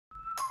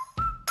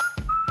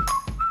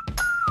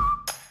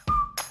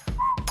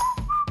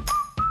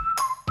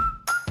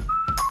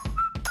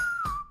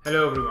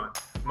Hello everyone,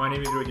 my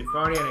name is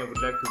Rojifari and I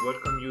would like to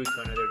welcome you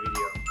to another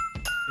video.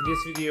 In this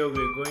video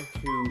we are going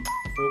to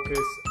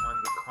focus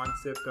on the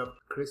concept of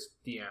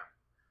CRISP-DM,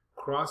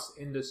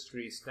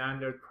 cross-industry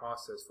standard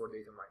process for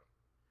data mining.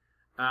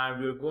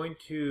 And we're going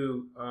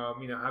to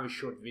have a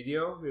short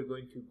video. We're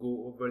going to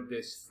go over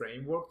this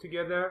framework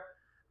together,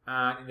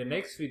 and in the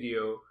next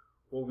video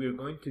what we're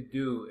going to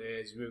do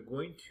is we're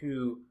going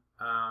to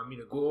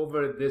go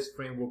over this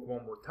framework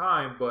one more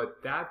time,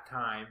 but that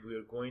time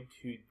we're going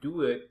to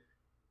do it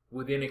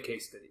within a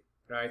case study,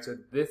 right? So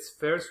this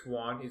first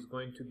one is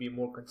going to be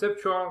more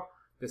conceptual.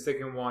 The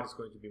second one is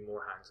going to be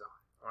more hands-on.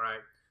 All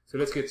right. So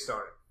let's get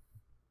started.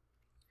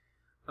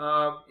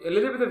 A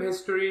little bit of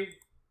history.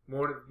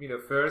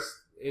 First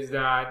is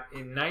that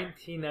in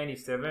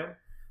 1997,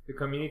 the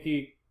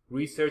Community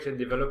Research and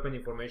Development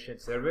Information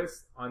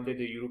Service under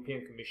the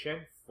European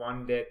Commission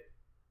funded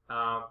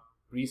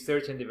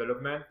research and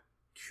development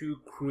to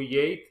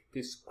create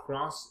this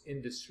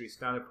cross-industry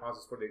standard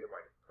process for data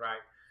mining,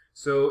 right?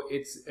 So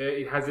it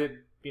has a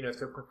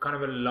kind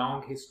of a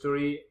long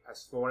history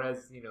as far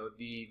as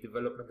the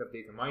development of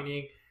data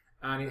mining,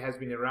 and it has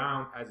been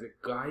around as a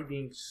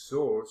guiding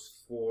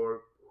source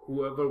for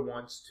whoever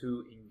wants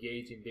to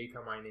engage in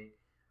data mining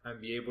and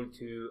be able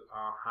to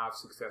have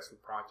successful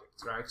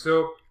projects, right?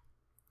 So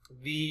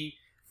the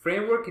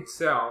framework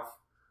itself,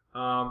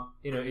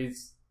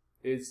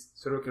 is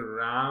sort of a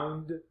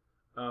round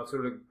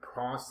sort of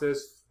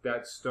process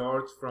that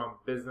starts from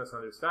business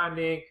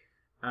understanding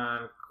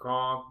and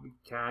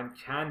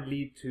can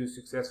lead to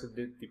successful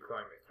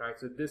deployment, right?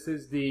 So this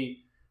is the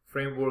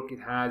framework.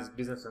 It has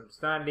business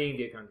understanding,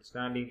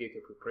 data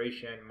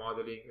preparation,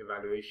 modeling,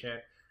 evaluation,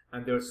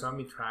 and there are some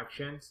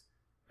interactions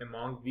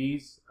among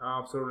these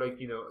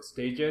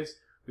stages.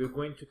 We're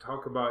going to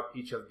talk about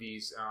each of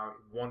these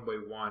one by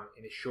one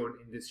in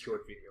this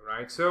short video,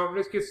 right? So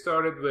let's get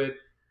started with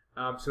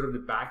sort of the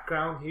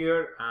background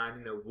here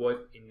and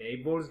what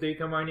enables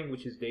data mining,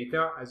 which is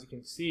data. As you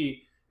can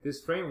see,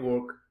 this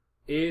framework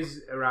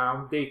is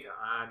around data,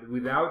 and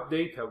without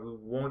data we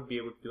won't be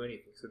able to do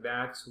anything. So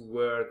that's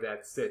where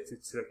that sits.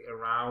 It's like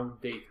around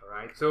data,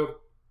 right? So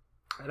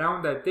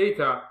around that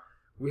data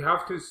we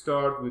have to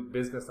start with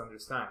business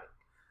understanding,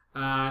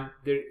 and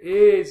there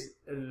is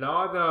a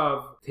lot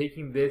of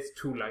taking this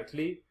too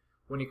lightly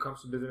when it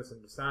comes to business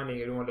understanding.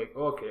 Everyone like,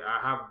 okay,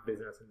 I have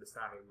business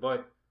understanding,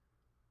 but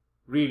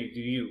really,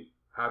 do you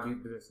have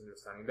business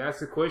understanding? That's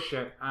the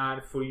question.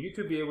 And for you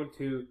to be able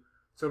to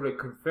sort of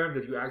confirm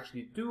that you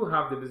actually do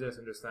have the business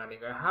understanding,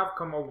 I have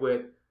come up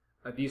with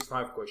these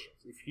 5 questions.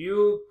 If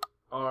you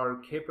are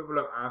capable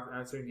of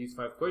answering these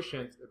 5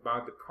 questions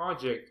about the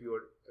project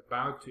you're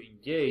about to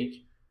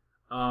engage,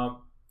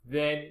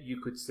 then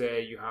you could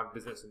say you have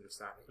business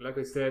understanding. Like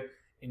I said,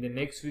 in the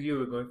next video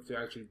we're going to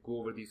actually go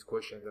over these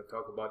questions and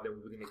talk about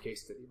them within a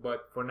case study.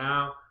 But for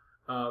now,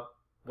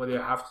 what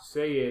I have to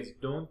say is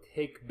don't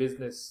take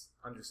business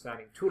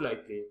understanding too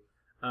lightly.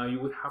 You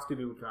would have to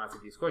be able to answer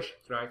these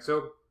questions, right?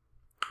 So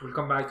we'll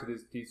come back to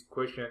these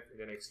questions in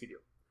the next video.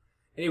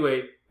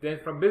 Anyway, then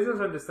from business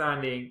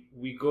understanding,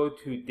 we go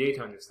to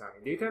data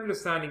understanding. Data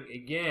understanding,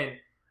 again,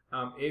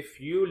 if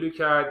you look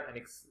at an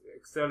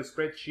Excel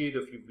spreadsheet,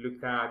 if you've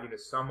looked at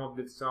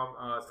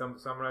some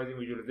summarizing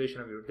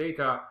visualization of your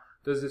data,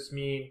 does this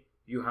mean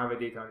you have a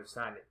data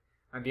understanding?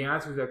 And the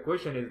answer to that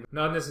question is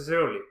not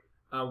necessarily.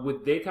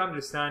 With data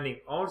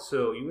understanding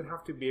also, you would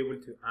have to be able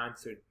to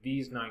answer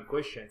these 9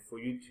 questions for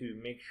you to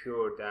make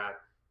sure that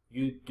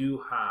you do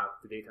have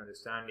the data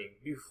understanding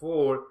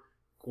before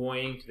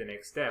going to the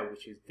next step,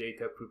 which is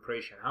data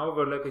preparation.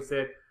 However, like I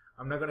said,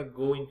 I'm not going to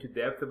go into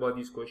depth about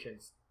these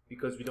questions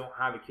because we don't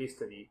have a case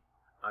study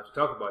to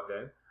talk about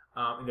them.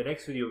 In the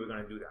next video, we're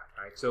going to do that,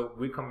 right? So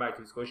we'll come back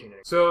to this question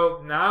next.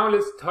 So now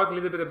let's talk a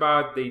little bit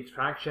about the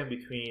interaction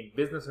between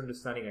business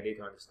understanding and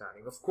data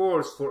understanding. Of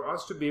course, for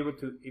us to be able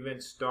to even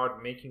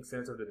start making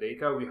sense of the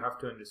data, we have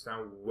to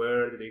understand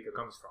where the data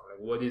comes from, like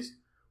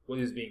what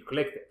is being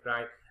collected,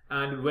 right?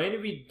 And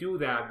when we do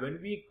that, when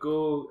we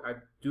go and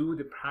do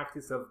the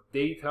practice of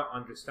data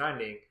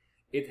understanding,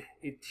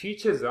 it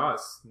teaches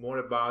us more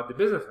about the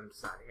business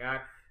understanding.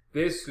 And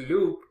this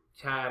loop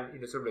can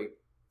sort of like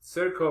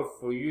circle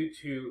for you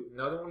to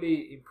not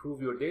only improve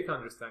your data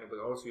understanding but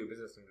also your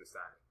business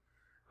understanding.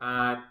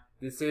 And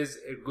this is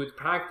a good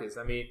practice.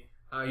 I mean,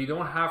 you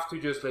don't have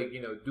to just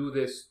do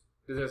this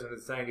business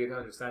understanding, data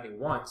understanding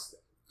once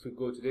to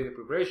go to data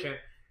preparation.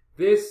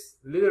 This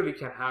literally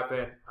can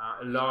happen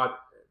a lot,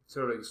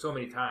 sort of like so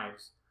many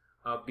times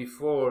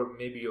before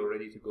maybe you're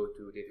ready to go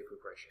to data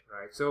preparation,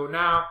 right? So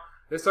now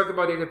let's talk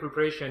about data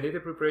preparation.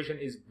 Data preparation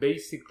is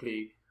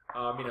basically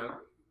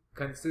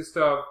consists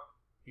of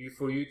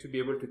for you to be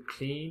able to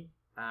clean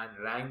and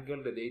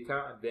wrangle the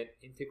data and then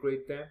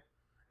integrate them,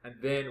 and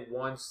then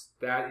once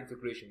that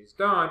integration is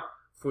done,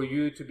 for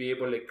you to be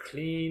able to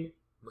clean,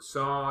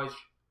 massage,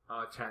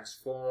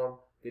 transform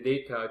the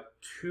data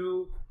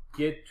to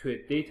get to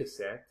a data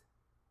set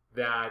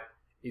that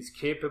is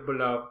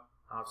capable of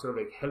sort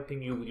of like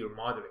helping you with your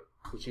modeling,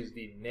 which is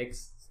the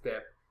next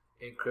step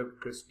in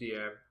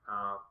CRISP-DM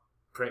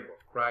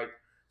framework, right?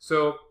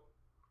 So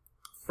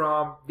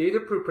from data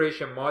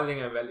preparation,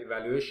 modeling, and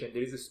evaluation,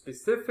 there is a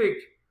specific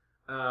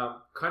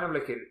kind of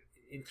like an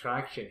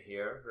interaction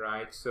here,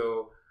 right?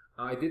 So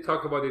I did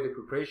talk about data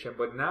preparation,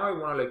 but now I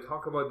want to like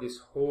talk about this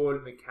whole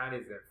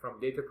mechanism from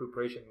data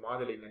preparation,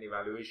 modeling, and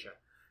evaluation.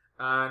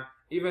 And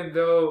even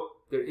though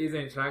there is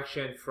an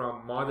interaction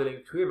from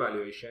modeling to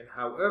evaluation,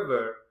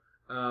 however,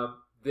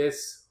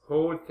 this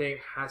whole thing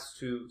has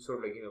to sort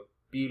of like,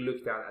 be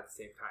looked at the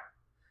same time.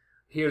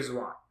 Here's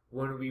why.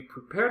 When we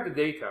prepare the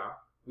data,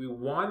 we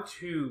want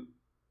to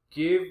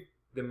give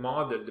the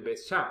model the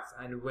best chance.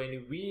 And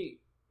when we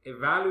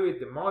evaluate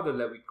the model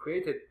that we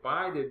created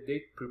by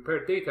the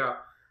prepared data,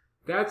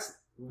 that's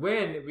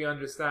when we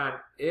understand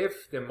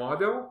if the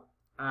model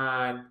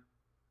and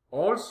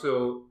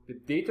also the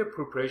data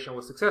preparation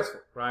was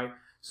successful, right?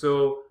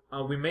 So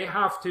we may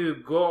have to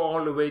go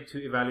all the way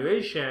to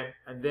evaluation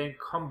and then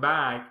come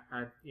back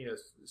and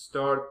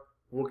start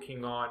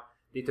working on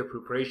data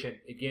preparation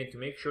again to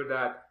make sure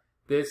that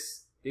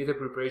this data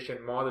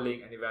preparation,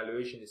 modeling, and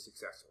evaluation is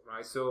successful,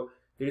 right? So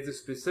there is a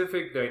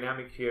specific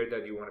dynamic here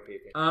that you want to pay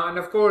attention. And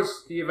of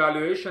course, the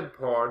evaluation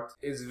part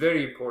is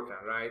very important,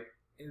 right?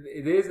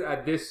 It is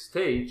at this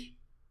stage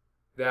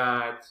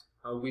that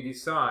we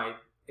decide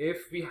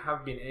if we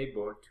have been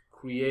able to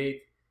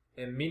create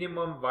a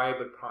minimum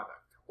viable product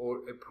or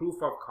a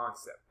proof of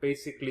concept.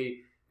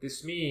 Basically,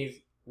 this means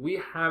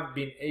we have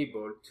been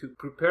able to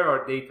prepare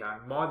our data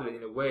and model it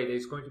in a way that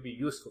is going to be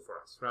useful for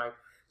us, right?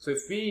 So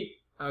if we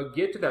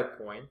get to that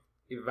point,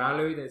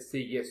 evaluate and say,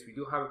 yes, we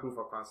do have a proof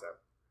of concept,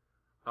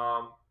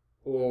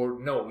 or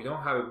no, we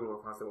don't have a proof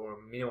of concept or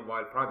a minimum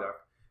viable product,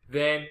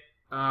 then,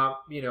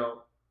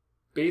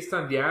 based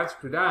on the answer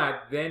to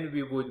that, then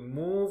we would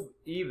move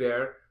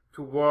either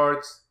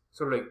towards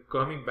sort of like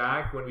coming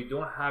back when we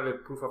don't have a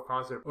proof of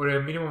concept or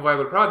a minimum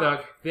viable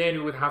product, then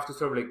we would have to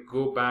sort of like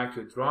go back to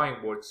a drawing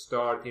board,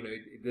 start,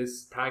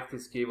 this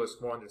practice gave us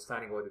more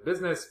understanding about the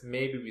business,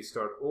 maybe we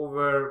start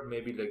over,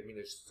 maybe like,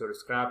 sort of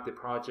scrap the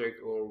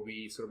project, or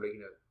we sort of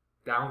like,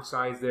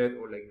 downsize it,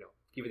 or like,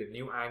 give it a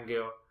new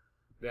angle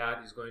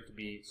that is going to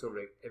be sort of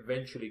like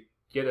eventually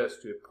get us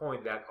to a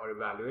point that our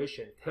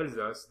evaluation tells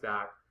us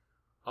that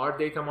our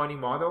data mining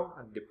model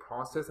and the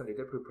process and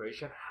data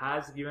preparation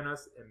has given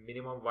us a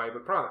minimum viable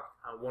product.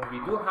 And when we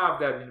do have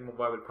that minimum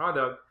viable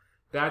product,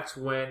 that's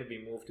when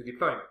we move to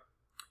deployment.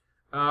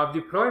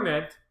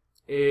 Deployment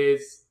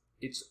is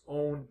its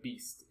own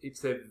beast.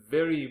 It's a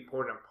very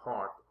important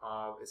part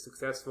of a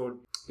successful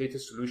data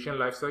solution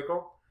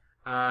lifecycle.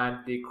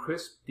 And the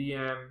CRISP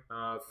DM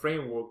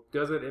framework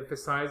doesn't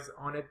emphasize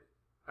on it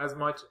as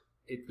much.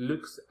 It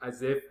looks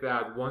as if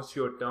that once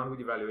you're done with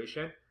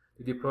evaluation,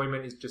 the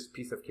deployment is just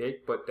piece of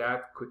cake, but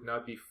that could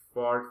not be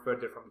far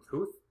further from the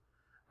truth.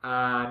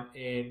 And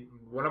in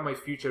one of my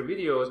future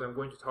videos, I'm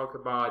going to talk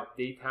about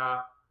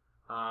data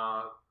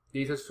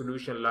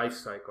solution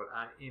lifecycle,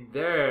 and in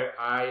there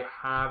I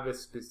have a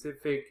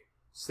specific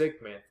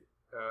segment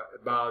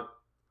about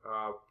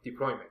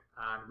deployment,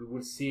 and we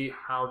will see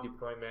how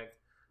deployment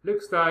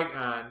looks like,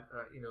 and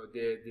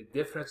the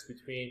difference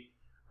between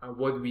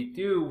what we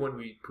do when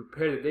we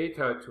prepare the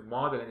data to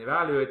model and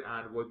evaluate,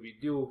 and what we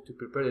do to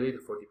prepare the data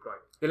for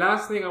deployment. The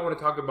last thing I want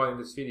to talk about in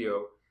this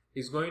video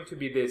is going to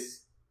be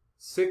this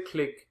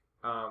cyclic,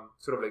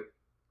 sort of like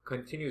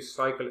continuous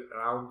cycle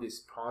around this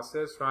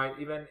process, right?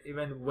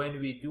 Even when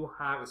we do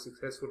have a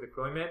successful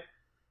deployment,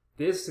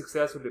 this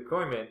successful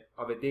deployment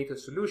of a data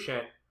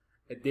solution,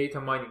 a data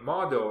mining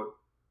model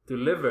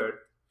delivered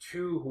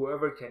to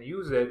whoever can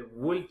use it,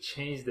 will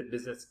change the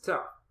business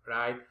itself,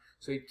 right?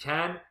 So it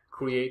can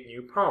create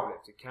new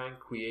problems. It can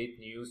create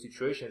new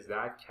situations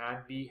that can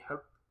be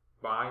helped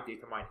by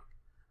data mining.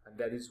 And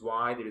that is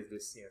why there is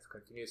this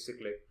continuous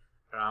cyclic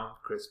around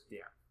CRISP DM,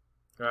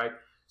 right?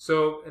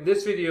 So in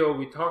this video,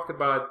 we talked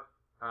about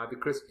the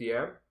CRISP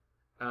DM,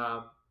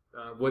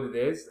 what it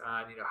is,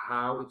 and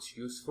how it's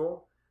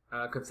useful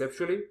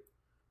conceptually.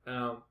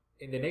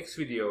 In the next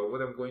video,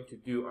 what I'm going to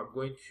do, I'm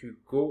going to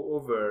go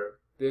over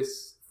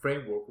this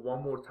framework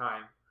one more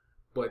time,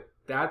 but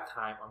that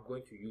time I'm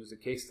going to use a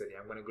case study.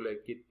 I'm going to go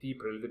get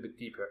deeper, a little bit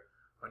deeper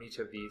on each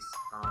of these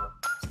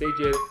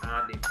stages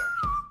and the interactions.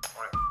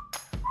 All right,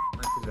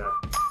 until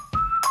that.